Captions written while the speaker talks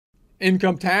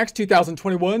Income tax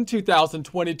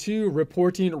 2021-2022,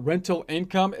 reporting rental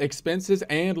income, expenses,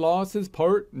 and losses,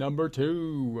 part number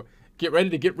 2. Get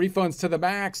ready to get refunds to the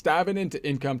max, diving into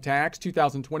income tax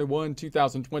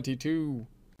 2021-2022.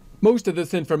 Most of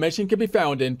this information can be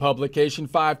found in Publication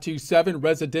 527,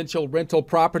 Residential Rental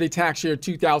Property Tax Year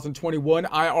 2021,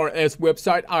 IRS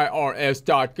website,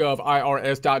 irs.gov,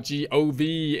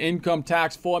 irs.gov. Income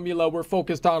tax formula, we're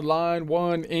focused on line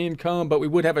 1, income, but we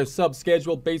would have a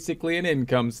subschedule, basically an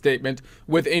income statement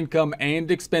with income and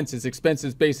expenses.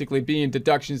 Expenses basically being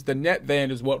deductions. The net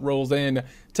then is what rolls in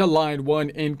to line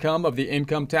 1, income of the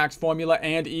income tax formula,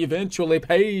 and eventually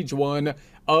page 1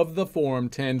 of the Form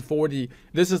 1040.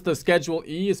 This is the Schedule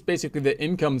E. It's basically the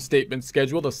income statement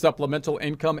schedule, the supplemental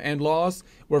income and loss.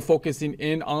 We're focusing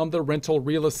in on the rental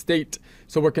real estate.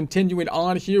 So we're continuing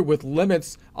on here with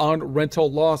limits on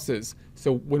rental losses.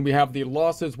 So when we have the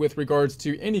losses with regards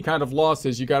to any kind of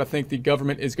losses, you got to think the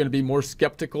government is going to be more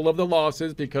skeptical of the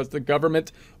losses because the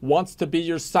government wants to be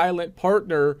your silent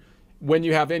partner when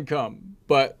you have income.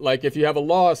 But like if you have a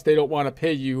loss, they don't want to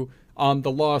pay you on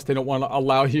the loss. They don't want to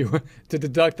allow you to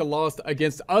deduct the loss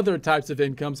against other types of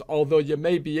incomes, although you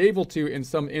may be able to in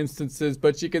some instances,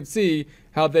 but you can see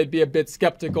how they'd be a bit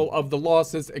skeptical of the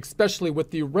losses, especially with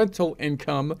the rental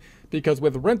income, because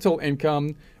with rental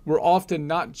income, we're often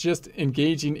not just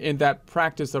engaging in that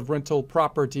practice of rental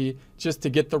property just to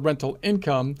get the rental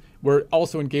income. We're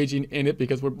also engaging in it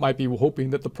because we might be hoping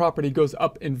that the property goes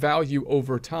up in value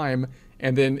over time.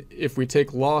 And then if we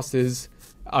take losses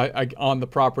on the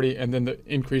property and then the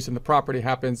increase in the property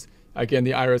happens, again,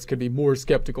 the IRS could be more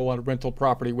skeptical on rental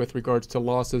property with regards to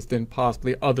losses than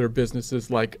possibly other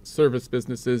businesses like service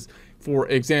businesses, for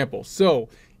example. So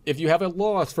if you have a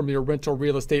loss from your rental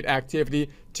real estate activity,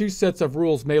 2 sets of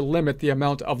rules may limit the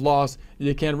amount of loss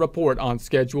you can report on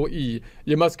Schedule E.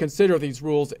 You must consider these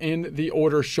rules in the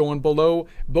order shown below.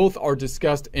 Both are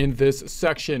discussed in this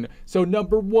section. So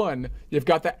number 1, you've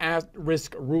got the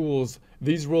at-risk rules.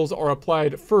 These rules are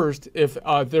applied first if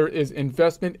there is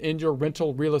investment in your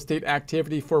rental real estate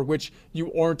activity for which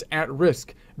you aren't at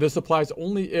risk. This applies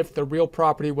only if the real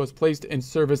property was placed in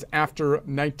service after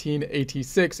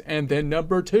 1986. And then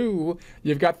number 2,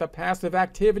 you've got the passive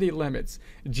activity limits.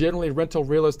 Generally, rental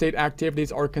real estate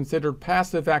activities are considered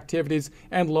passive activities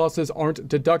and losses aren't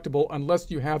deductible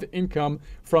unless you have income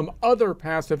from other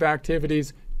passive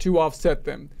activities to offset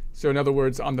them. So in other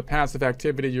words, on the passive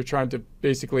activity, you're trying to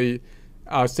basically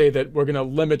say that we're going to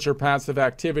limit your passive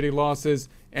activity losses,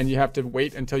 and you have to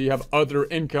wait until you have other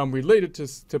income related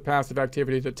to passive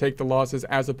activity to take the losses,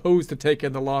 as opposed to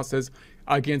taking the losses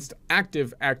against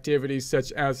active activities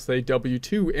such as, say,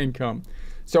 W-2 income.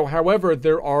 So, however,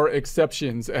 there are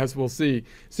exceptions, as we'll see.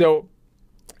 So,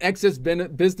 excess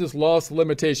business loss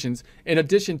limitations. In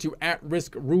addition to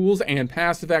at-risk rules and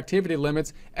passive activity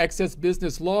limits, excess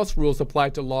business loss rules apply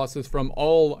to losses from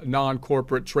all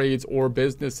non-corporate trades or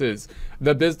businesses.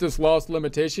 The business loss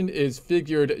limitation is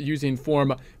figured using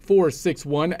Form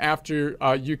 461 after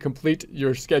you complete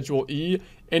your Schedule E.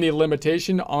 Any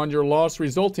limitation on your loss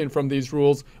resulting from these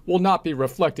rules will not be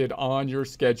reflected on your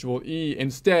Schedule E.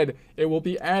 Instead, it will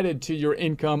be added to your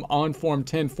income on Form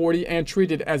 1040 and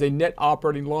treated as a net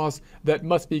operating loss that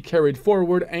must be carried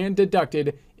forward and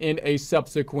deducted in a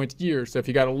subsequent year. So if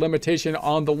you got a limitation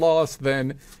on the loss,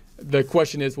 then the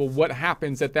question is, well, what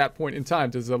happens at that point in time?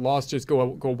 Does the loss just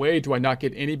go away? Do I not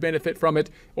get any benefit from it?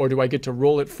 Or do I get to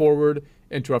roll it forward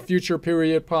into a future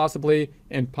period possibly,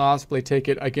 and possibly take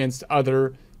it against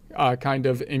other kind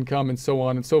of income and so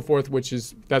on and so forth, which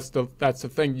is, that's the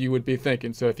thing you would be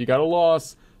thinking. So if you got a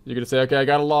loss, you're going to say, okay, I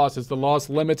got a loss. Is the loss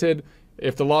limited?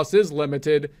 If the loss is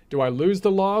limited, do I lose the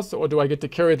loss or do I get to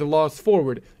carry the loss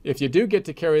forward? If you do get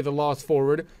to carry the loss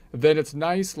forward, then it's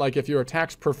nice, like if you're a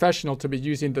tax professional, to be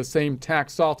using the same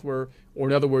tax software, or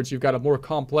in other words, you've got a more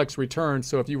complex return.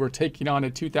 So if you were taking on a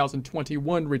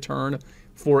 2021 return,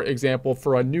 for example,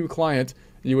 for a new client,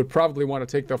 you would probably want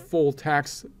to take the full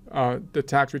tax, the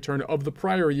tax return of the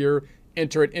prior year,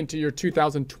 enter it into your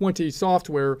 2020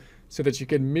 software so that you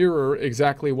can mirror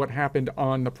exactly what happened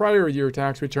on the prior year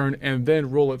tax return and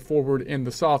then roll it forward in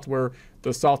the software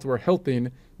helping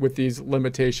with these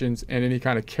limitations and any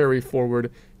kind of carry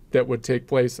forward that would take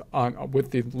place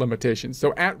with the limitations.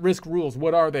 So at-risk rules,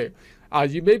 what are they?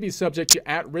 You may be subject to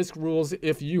at-risk rules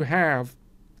if you have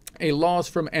a loss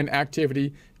from an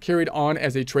activity carried on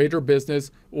as a trade or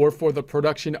business or for the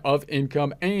production of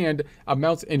income and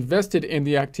amounts invested in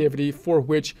the activity for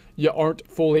which you aren't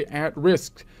fully at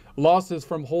risk. Losses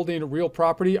from holding real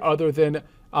property other than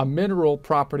a mineral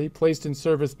property placed in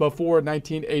service before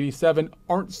 1987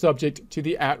 aren't subject to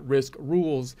the at-risk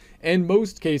rules. In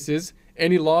most cases,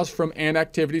 Any loss from an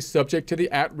activity subject to the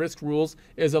at-risk rules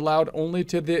is allowed only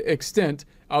to the extent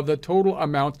of the total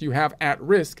amount you have at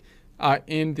risk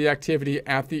in the activity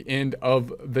at the end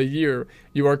of the year.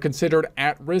 You are considered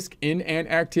at risk in an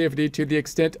activity to the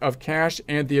extent of cash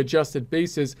and the adjusted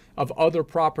basis of other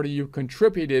property you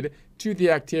contributed to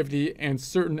the activity and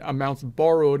certain amounts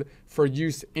borrowed for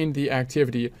use in the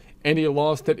activity. Any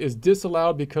loss that is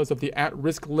disallowed because of the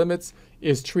at-risk limits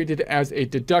is treated as a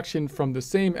deduction from the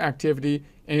same activity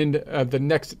in the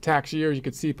next tax year. You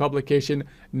can see publication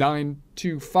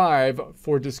 925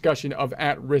 for discussion of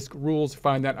at-risk rules.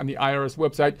 Find that on the IRS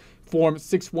website, Form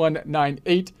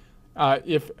 6198.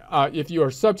 If you are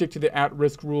subject to the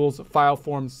at-risk rules, file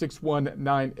Form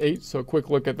 6198. So a quick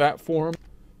look at that form.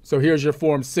 So here's your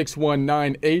Form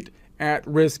 6198.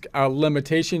 At-risk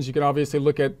limitations. You can obviously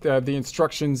look at the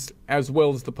instructions as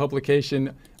well as the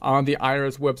publication on the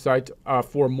IRS website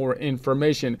for more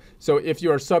information. So if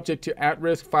you are subject to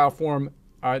at-risk, file Form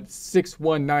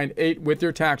 6198 with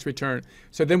your tax return.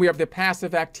 So then we have the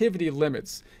passive activity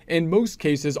limits. In most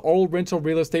cases, all rental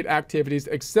real estate activities,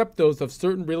 except those of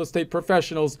certain real estate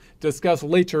professionals discussed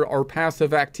later, are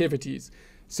passive activities.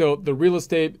 So the real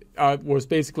estate was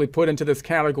basically put into this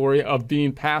category of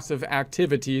being passive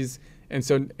activities, and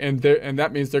that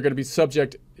means they're going to be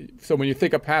subject. So when you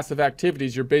think of passive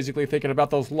activities, you're basically thinking about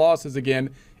those losses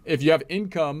again. If you have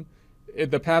income,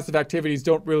 the passive activities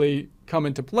don't really come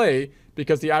into play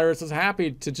because the IRS is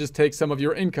happy to just take some of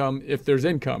your income if there's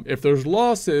income. If there's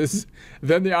losses,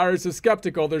 then the IRS is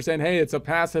skeptical. They're saying, hey, it's a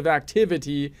passive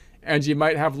activity, and you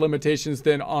might have limitations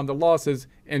then on the losses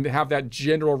and have that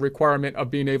general requirement of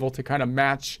being able to kind of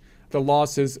match the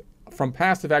losses from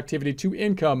passive activity to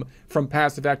income from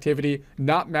passive activity,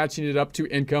 not matching it up to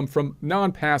income from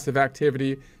non-passive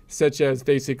activity, such as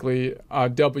basically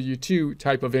W-2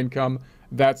 type of income.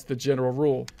 That's the general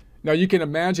rule. Now you can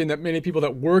imagine that many people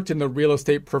that worked in the real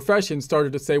estate profession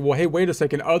started to say, well, hey, wait a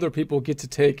second, other people get to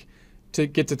take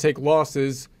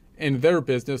losses in their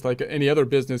business, like any other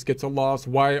business gets a loss.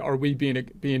 Why are we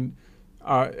being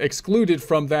excluded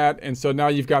from that? And so now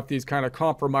you've got these kind of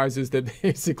compromises that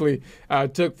basically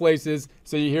took places.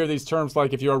 So you hear these terms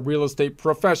like if you're a real estate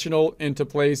professional into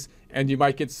place, and you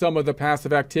might get some of the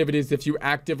passive activities if you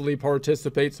actively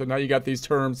participate. So now you got these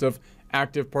terms of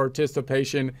active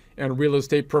participation and real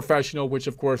estate professional, which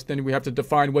of course then we have to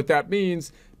define what that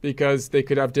means because they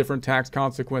could have different tax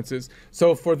consequences.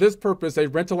 So for this purpose, a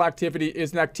rental activity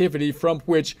is an activity from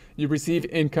which you receive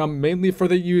income mainly for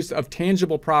the use of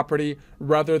tangible property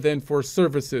rather than for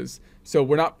services. So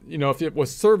we're not, if it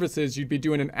was services, you'd be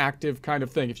doing an active kind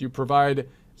of thing. If you provide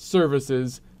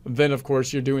services, then of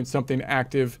course you're doing something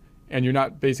active and you're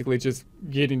not basically just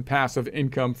getting passive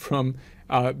income from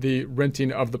the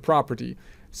renting of the property.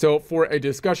 So for a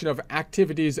discussion of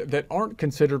activities that aren't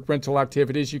considered rental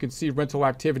activities, you can see rental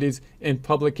activities in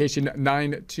publication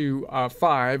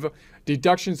 925.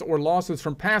 Deductions or losses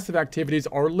from passive activities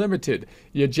are limited.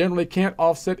 You generally can't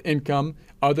offset income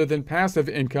other than passive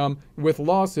income with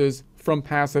losses from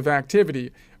passive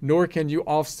activity, nor can you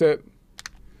offset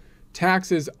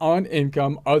taxes on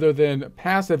income other than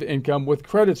passive income with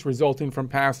credits resulting from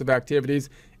passive activities.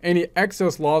 Any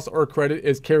excess loss or credit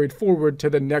is carried forward to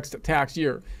the next tax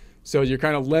year. So you're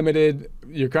kind of limited,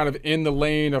 you're kind of in the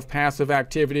lane of passive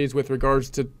activities with regards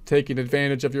to taking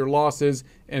advantage of your losses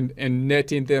and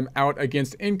netting them out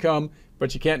against income,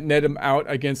 but you can't net them out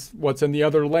against what's in the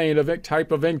other lane of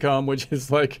type of income, which is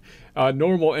like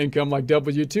normal income, like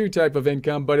W-2 type of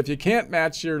income. But if you can't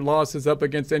match your losses up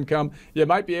against income, you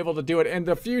might be able to do it in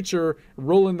the future,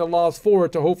 rolling the loss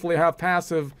forward to hopefully have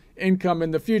passive income in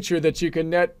the future that you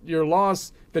can net your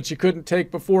loss that you couldn't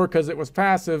take before because it was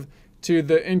passive to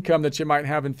the income that you might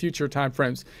have in future time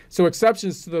frames. So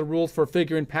exceptions to the rules for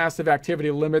figuring passive activity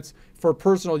limits for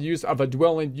personal use of a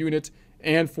dwelling unit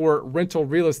and for rental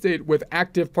real estate with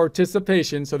active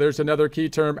participation. So there's another key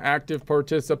term, active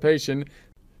participation.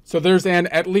 So there's an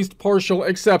at least partial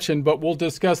exception, but we'll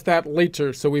discuss that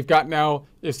later. So we've got now,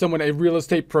 is someone a real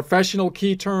estate professional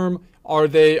key term? Are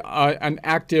they an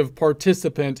active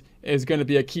participant is going to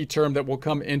be a key term that will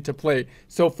come into play.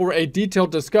 So for a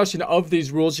detailed discussion of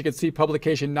these rules, you can see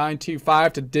publication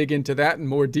 925 to dig into that in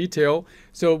more detail.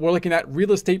 So we're looking at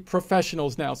real estate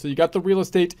professionals now. So you got the real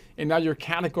estate and now you're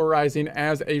categorizing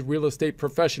as a real estate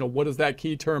professional. What does that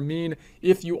key term mean?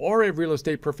 If you are a real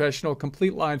estate professional,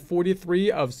 complete line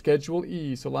 43 of Schedule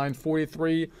E. So line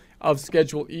 43 of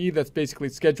Schedule E. That's basically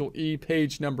Schedule E,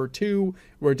 page number 2.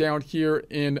 We're down here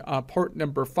in part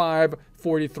number 5,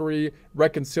 43,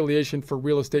 reconciliation for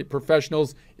real estate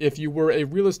professionals. If you were a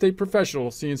real estate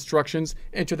professional, see instructions.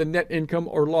 Enter the net income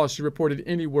or loss you reported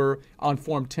anywhere on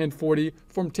Form 1040,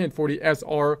 Form 1040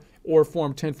 SR, or Form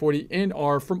 1040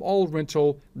 NR from all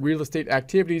rental real estate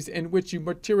activities in which you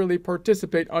materially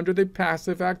participate under the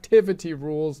passive activity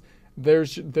rules.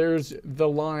 There's the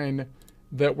line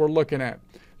that we're looking at.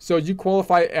 So you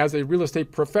qualify as a real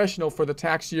estate professional for the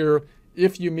tax year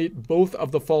if you meet both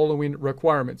of the following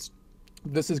requirements.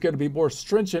 This is going to be more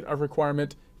stringent a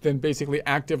requirement than basically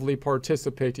actively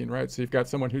participating, right? So you've got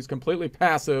someone who's completely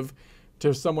passive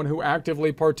to someone who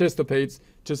actively participates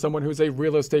to someone who's a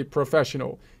real estate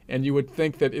professional. And you would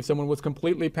think that if someone was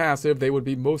completely passive, they would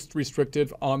be most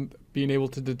restrictive on being able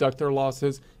to deduct their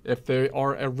losses. If they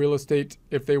are a real estate,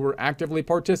 if they were actively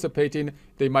participating,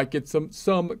 they might get some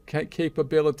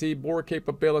capability, more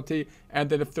capability. And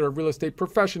then if they're a real estate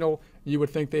professional, you would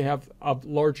think they have a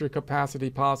larger capacity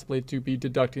possibly to be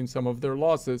deducting some of their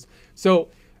losses. So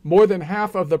more than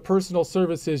half of the personal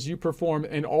services you perform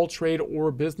in all trade or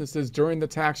businesses during the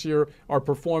tax year are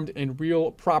performed in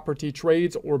real property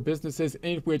trades or businesses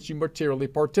in which you materially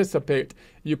participate.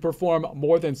 You perform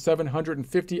more than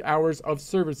 750 hours of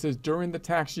services during the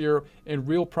tax year in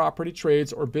real property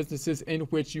trades or businesses in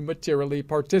which you materially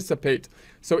participate.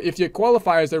 So if you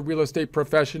qualify as a real estate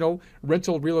professional,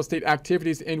 rental real estate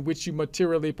activities in which you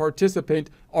materially participate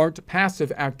aren't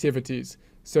passive activities.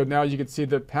 So now you can see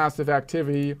that passive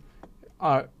activity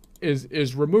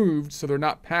is removed, so they're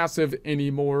not passive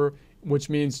anymore, which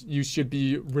means you should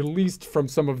be released from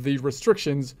some of the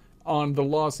restrictions on the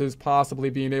losses,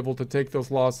 possibly being able to take those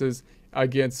losses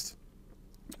against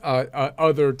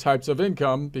other types of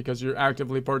income because you're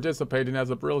actively participating as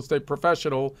a real estate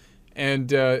professional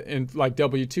and in like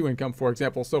W-2 income, for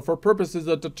example. So for purposes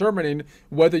of determining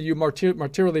whether you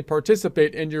materially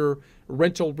participate in your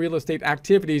rental real estate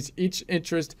activities, each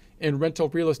interest in rental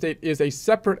real estate is a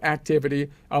separate activity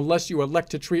unless you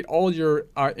elect to treat all your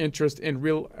interest in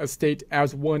real estate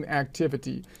as one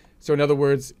activity. So in other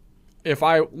words, if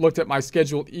I looked at my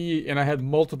Schedule E and I had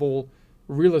multiple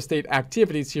real estate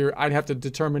activities here, I'd have to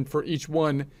determine for each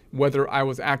one whether I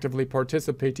was actively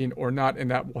participating or not,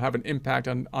 and that will have an impact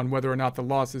on whether or not the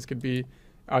losses could be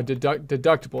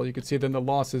deductible. You can see then the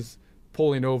losses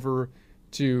pulling over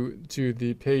to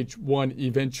the page 1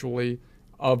 eventually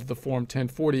of the Form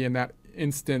 1040 in that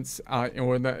instance,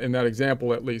 or in that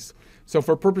example at least. So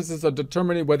for purposes of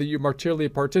determining whether you materially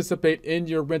participate in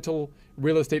your rental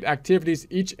real estate activities,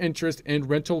 each interest in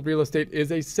rental real estate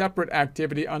is a separate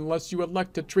activity unless you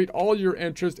elect to treat all your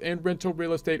interest in rental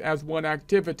real estate as one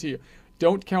activity.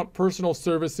 Don't count personal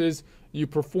services you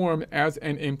perform as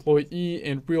an employee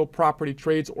in real property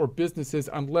trades or businesses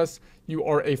unless you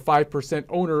are a 5%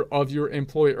 owner of your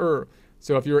employer.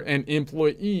 So if you're an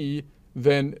employee,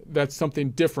 then that's something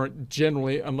different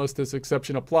generally, unless this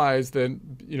exception applies, than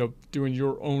doing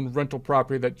your own rental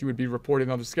property that you would be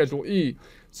reporting on the Schedule E.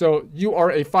 So you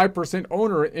are a 5%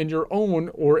 owner in your own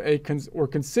or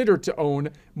considered to own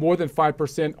more than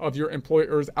 5% of your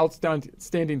employer's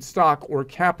outstanding stock or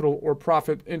capital or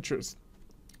profit interest.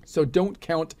 So don't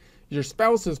count your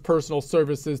spouse's personal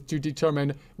services to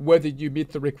determine whether you meet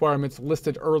the requirements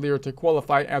listed earlier to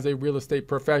qualify as a real estate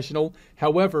professional.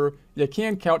 However, you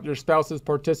can count your spouse's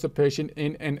participation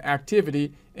in an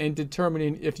activity in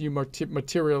determining if you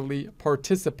materially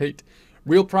participate.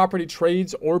 Real property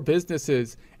trades or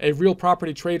businesses. A real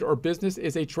property trade or business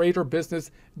is a trade or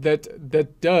business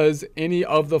that does any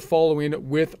of the following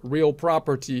with real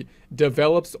property: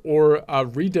 develops or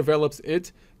redevelops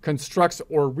it, constructs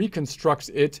or reconstructs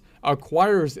it,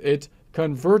 acquires it,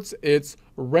 converts it,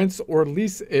 rents or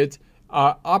leases it,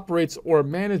 operates or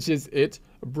manages it,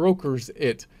 brokers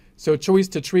it. So choice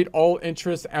to treat all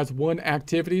interests as one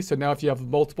activity. So now if you have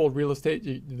multiple real estate,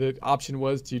 the option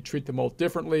was, do you treat them all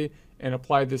differently and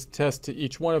apply this test to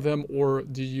each one of them, or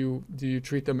do you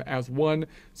treat them as one?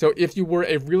 So if you were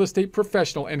a real estate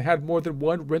professional and had more than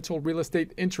one rental real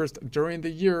estate interest during the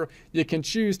year, you can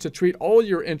choose to treat all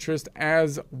your interest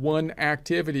as one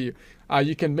activity.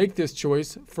 You can make this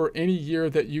choice for any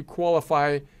year that you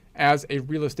qualify as a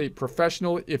real estate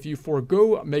professional. If you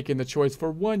forego making the choice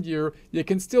for 1 year, you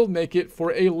can still make it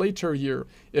for a later year.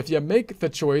 If you make the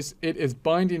choice, it is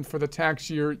binding for the tax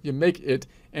year you make it,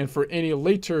 and for any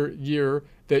later year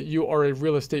that you are a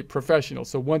real estate professional.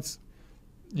 So once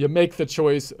you make the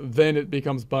choice, then it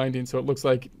becomes binding. So it looks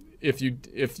like if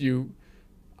you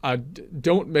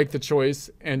don't make the choice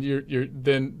and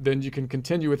then you can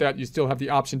continue with that, you still have the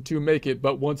option to make it,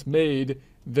 but once made,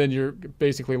 then you're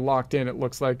basically locked in, it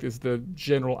looks like, is the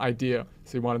general idea.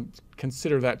 So you want to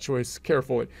consider that choice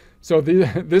carefully. So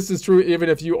this is true even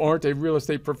if you aren't a real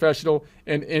estate professional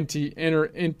in any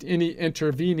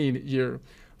intervening year.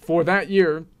 For that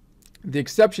year, the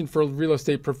exception for real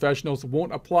estate professionals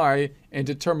won't apply in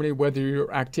determining whether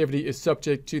your activity is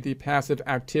subject to the passive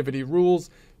activity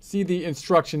rules. See the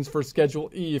instructions for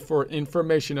Schedule E for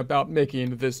information about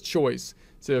making this choice.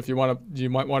 So if you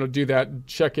might want to do that,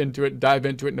 check into it, dive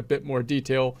into it in a bit more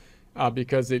detail,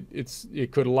 because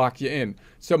it could lock you in.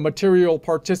 So material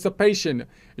participation.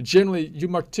 Generally, you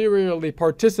materially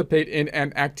participate in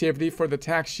an activity for the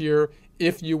tax year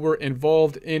if you were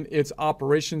involved in its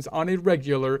operations on a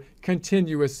regular,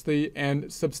 continuously,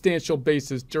 and substantial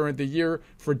basis during the year.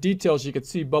 For details, you can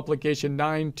see Publication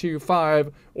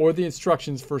 925 or the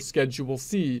instructions for Schedule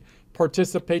C.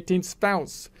 Participating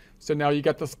spouse. So now you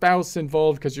got the spouse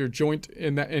involved because you're joint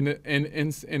in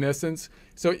essence.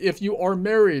 So if you are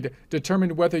married,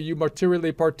 determine whether you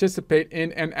materially participate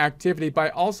in an activity by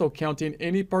also counting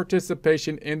any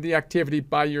participation in the activity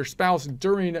by your spouse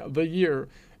during the year.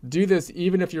 Do this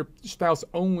even if your spouse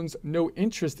owns no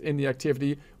interest in the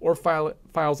activity or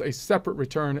files a separate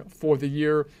return for the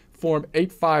year. Form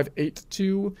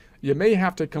 8582. You may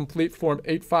have to complete Form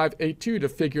 8582 to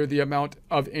figure the amount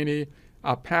of any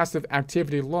passive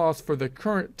activity loss for the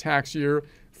current tax year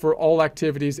for all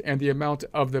activities and the amount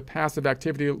of the passive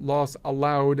activity loss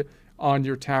allowed on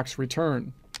your tax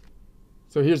return.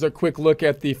 So here's a quick look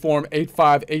at the Form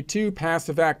 8582,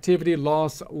 Passive Activity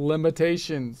Loss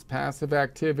Limitations. Passive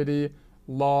Activity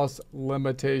Loss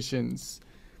Limitations.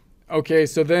 Okay,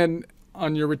 so then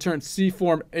on your return, see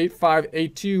Form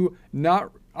 8582,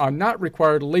 not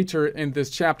required later in this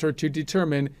chapter to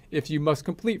determine if you must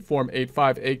complete Form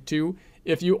 8582.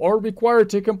 If you are required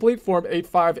to complete Form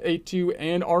 8582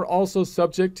 and are also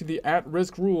subject to the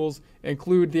at-risk rules,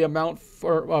 include the amount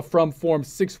from Form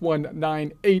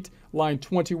 6198, line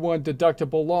 21,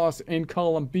 deductible loss in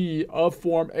column B of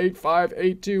Form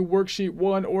 8582, worksheet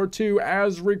 1 or 2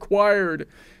 as required.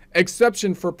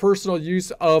 Exception for personal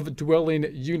use of dwelling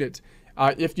unit.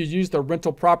 If you use the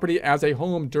rental property as a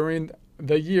home during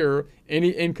the year, any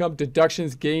income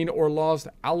deductions, gain or loss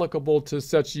allocable to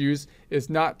such use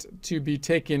is not to be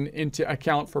taken into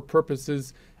account for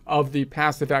purposes of the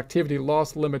passive activity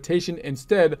loss limitation.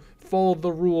 Instead, follow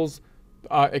the rules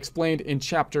explained in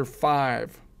Chapter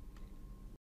 5.